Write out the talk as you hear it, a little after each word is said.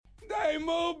They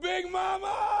moved Big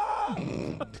Mama!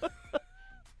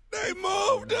 They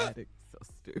moved her! So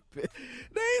stupid.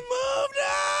 They moved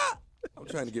her! I'm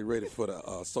trying to get ready for the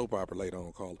soap opera later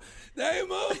on, Carla. They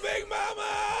moved Big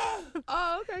Mama!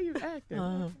 Oh, okay, you're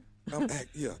acting.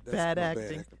 Yeah, that's Bad my acting.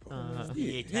 bad acting part.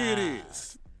 Yeah, here it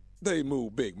is. They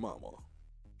moved Big Mama.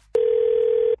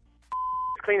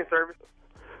 Cleaning service.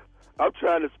 I'm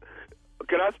trying to.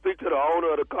 Can I speak to the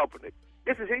owner of the company?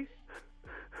 This is he.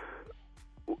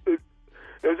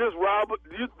 Is this Robert?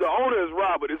 The owner is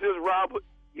Robert. Is this Robert?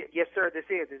 Yes, sir. This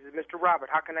is Mr. Robert.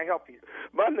 How can I help you?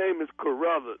 My name is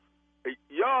Carruthers.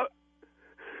 Y'all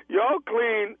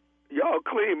clean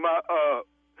my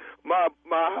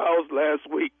house last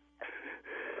week.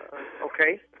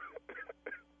 Okay.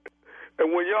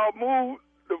 And when y'all moved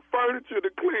the furniture to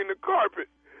clean the carpet,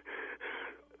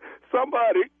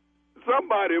 somebody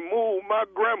moved my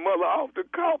grandmother off the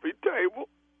coffee table,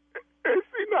 and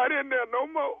she's not in there no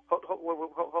more.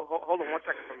 Hold on 1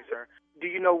 second for me, sir. Do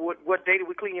you know what day did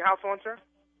we clean your house on, sir?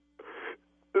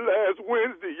 Last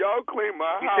Wednesday, y'all cleaned my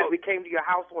house. You said we came to your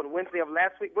house on Wednesday of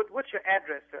last week. What's your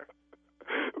address, sir?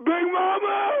 Big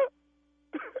Mama.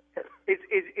 Is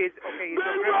okay? Big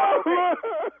Mama.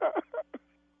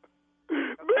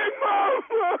 Big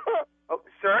Mama. Oh,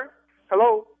 sir.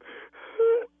 Hello.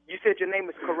 You said your name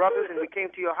is Carruthers, and we came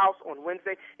to your house on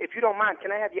Wednesday. If you don't mind,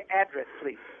 can I have your address,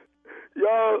 please?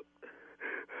 Y'all.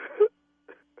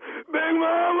 Big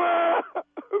Mama.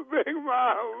 Big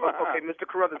Mama. Okay, Mr.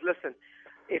 Carruthers, listen.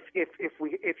 If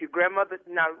your grandmother,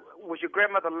 now, was your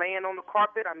grandmother laying on the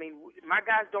carpet? I mean, my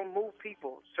guys don't move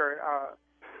people, sir.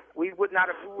 We would not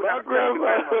have. My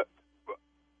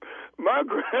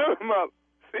grandma,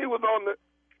 she was on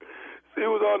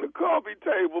the coffee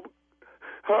table.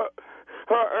 Her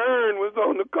urn was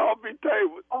on the coffee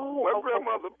table. Oh, my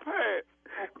grandmother passed.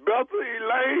 Bethel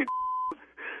Elaine.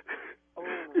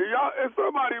 Y'all, and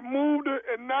somebody moved her,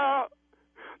 and now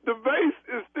the vase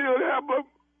is still there, but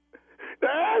the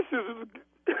ashes is.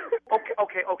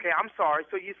 Okay. I'm sorry.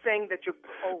 So you're saying that you're.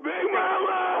 Big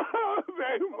Mama.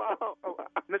 Big Mama.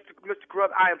 Mr.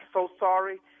 Carruthers, I am so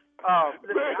sorry.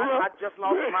 Listen, I just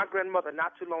lost my grandmother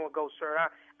not too long ago, sir.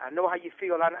 I know how you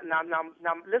feel. Now,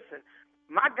 listen.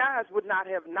 My guys would not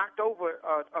have knocked over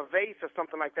a vase or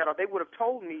something like that, or they would have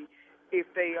told me if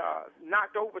they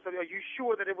knocked over something. Are you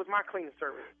sure that it was my cleaning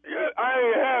service? Yeah, I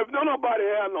ain't have. Nobody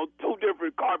have no two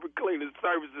different carpet cleaning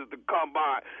services to come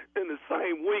by in the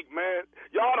same week, man.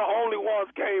 Y'all the only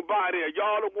ones came by there.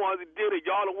 Y'all the ones that did it.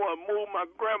 Y'all the ones moved my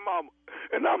grandmama,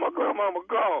 and now my grandmama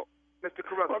gone. Mr.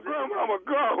 Carruthers. My grandmama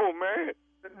gone, man.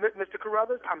 Mr.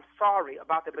 Carruthers, I'm sorry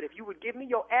about that, but if you would give me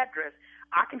your address,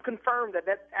 I can confirm that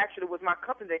actually was my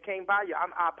company that came by you. I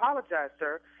apologize,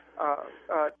 sir.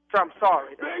 So I'm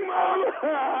sorry. Big Mama.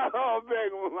 Oh,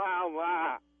 Big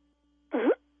Mama.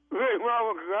 Big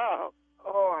Mama gone.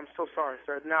 Oh, I'm so sorry,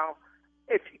 sir. Now,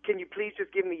 can you please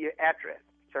just give me your address,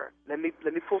 sir? Let me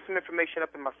pull some information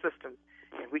up in my system,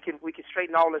 and we can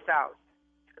straighten all this out.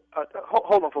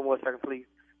 Hold on for 1 second, please.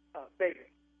 Baby,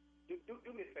 do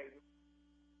me a favor.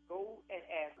 Go and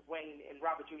ask Wayne and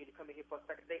Robert Jr. to come in here for a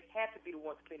second. They had to be the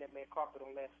ones to clean that man carpet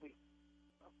on last week.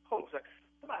 Hold on a second.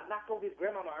 Somebody knocked over his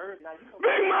grandmama urn. Now you know.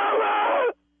 Big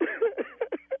Mama!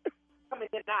 Come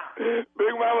in here now.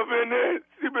 Big Mama been there.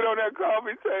 She been on that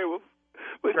coffee table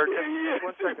for 10 years.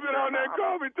 She been on that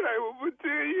coffee table for 10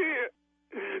 years.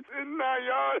 And now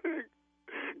y'all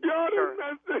done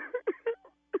messed it.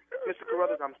 Mr.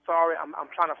 Carruthers, I'm sorry. I'm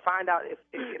trying to find out if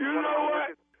you know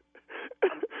what?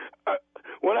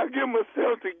 When I get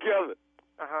myself together,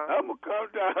 I'm going to come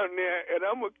down there and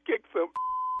I'm going to kick some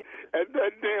at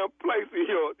that damn place of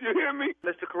yours. You hear me?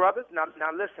 Mr. Carruthers, now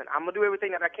listen, I'm going to do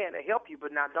everything that I can to help you, but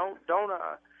now don't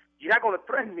you're not going to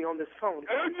threaten me on this phone.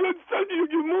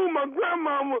 You move my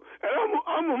grandmama, and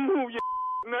I'm going to move your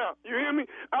now. You hear me?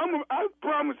 I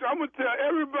promise you, I'm going to tell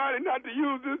everybody not to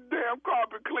use this damn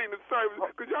carpet cleaning service,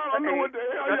 because y'all don't know what the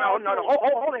hell y'all doing. No,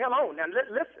 hold the hell on. Now,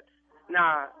 listen.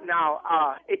 Now,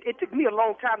 it took me a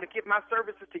long time to get my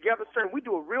services together, sir, and we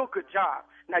do a real good job.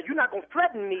 Now, you're not going to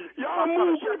threaten me. Y'all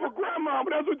move people's grandmama.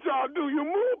 That's what y'all do. You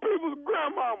move people's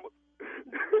grandmama.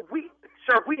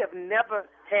 Sir, we have never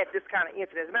had this kind of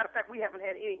incident. As a matter of fact, we haven't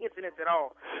had any incidents at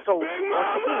all. So, Big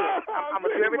Mama, I'm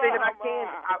going to do everything that I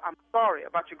can. I'm sorry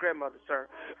about your grandmother,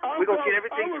 sir. We're going to get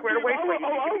everything squared away for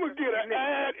you. I'm going to get an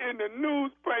ad in the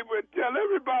newspaper and tell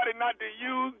everybody not to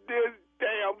use this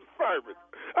damn service.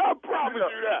 I promise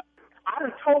you that. I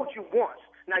done told you once.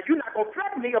 Now, you're not going to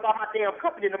threaten me about my damn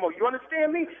company no more. You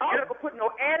understand me? You're not going to put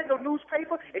no ad in no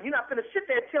newspaper, and you're not going to sit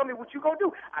there and tell me what you're going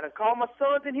to do. I done called my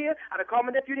sons in here. I done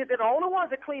called my nephew in here. They're the only ones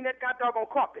that clean that goddamn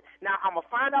carpet. Now, I'm going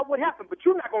to find out what happened, but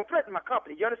you're not going to threaten my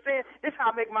company. You understand? This is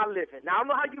how I make my living. Now, I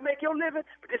don't know how you make your living,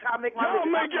 but this is how I make my living.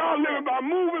 Y'all make y'all living by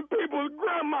moving people's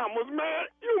grandmamas,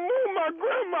 man. You move my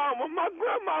grandmama. My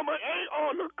grandmama ain't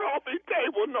on the coffee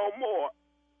table no more.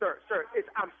 Sir,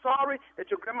 I'm sorry that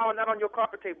your grandma's not on your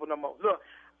coffee table no more. Look,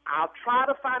 I'll try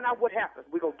to find out what happened.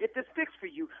 We're going to get this fixed for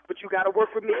you, but you got to work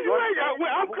with me.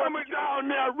 I'm coming down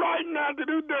there right now to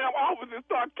this damn office and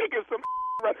start kicking some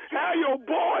have your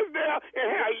boys there and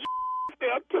have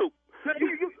there too. No,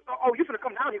 you finna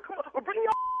come down here. Come on, bring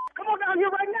your come on down here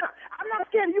right now. I'm not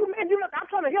scared of you, man. I'm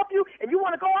trying to help you, and you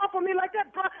want to go off on me like that,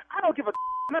 bro? I don't give a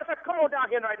matter of fact, come on down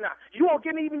here right now. You won't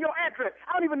give me even your address.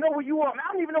 I don't even know where you are, man.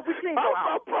 I don't even know if we clean your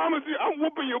house. I promise you, I'm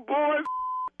whooping your boys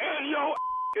and your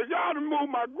if y'all done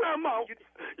move my grandma.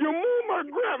 You move my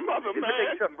grandmother, man. Let me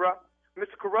tell you something, bro.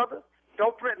 Mr. Carruthers,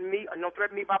 don't threaten me or don't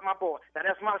threaten me about my boy. Now,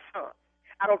 that's my son.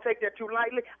 I don't take that too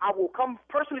lightly. I will come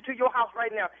personally to your house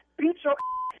right now, beat your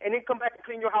and then come back and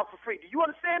clean your house for free. Do you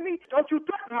understand me? Don't you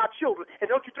threaten my children, and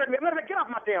don't you threaten me. Let me get off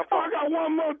my damn phone. I got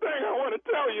one more thing I want to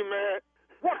tell you, man.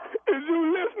 What? Is you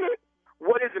listening?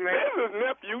 What is it, man? This is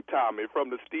Nephew Tommy from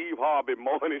the Steve Harvey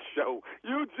Morning Show.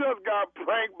 You just got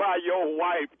pranked by your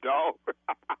wife, dog.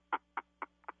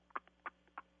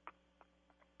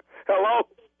 Hello?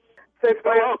 Say,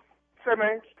 hello? Say,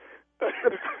 man.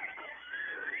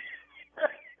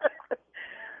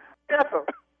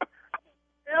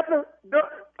 Ethel,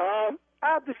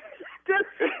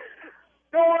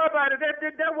 don't worry about it.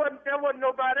 That wasn't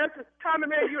nobody. That's just Tommy,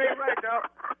 man. You ain't right, dog.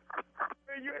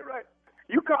 Man, you ain't right.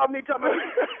 You called me, Tommy.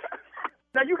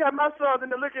 Now you got my sons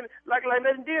in there looking like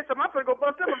they did something. I'm gonna go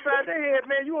bust them upside their head,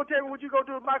 man. You won't tell me what you gonna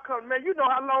do with my company, man. You know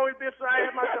how long it's been since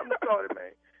I had my company started,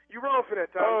 man. You wrong for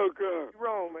that, Tommy. Oh, God. You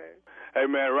wrong, man. Hey,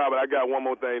 man, Robert, I got one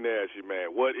more thing to ask you,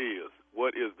 man. What is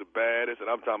the baddest, and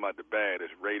I'm talking about the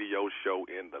baddest radio show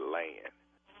in the land?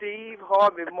 Steve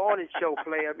Harvey Morning Show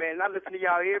player, man. I listen to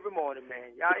y'all every morning, man.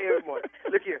 Y'all every morning.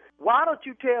 Look here. Why don't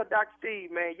you tell Dr.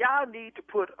 Steve, man, y'all need to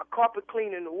put a carpet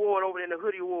cleaning award over in the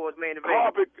Hoodie Awards, man.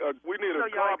 We need a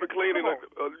carpet cleaning.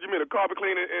 You mean a carpet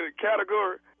cleaning in a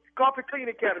category? Carpet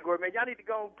cleaning category, man. Y'all need to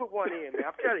go and put one in, man.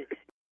 I'm telling you.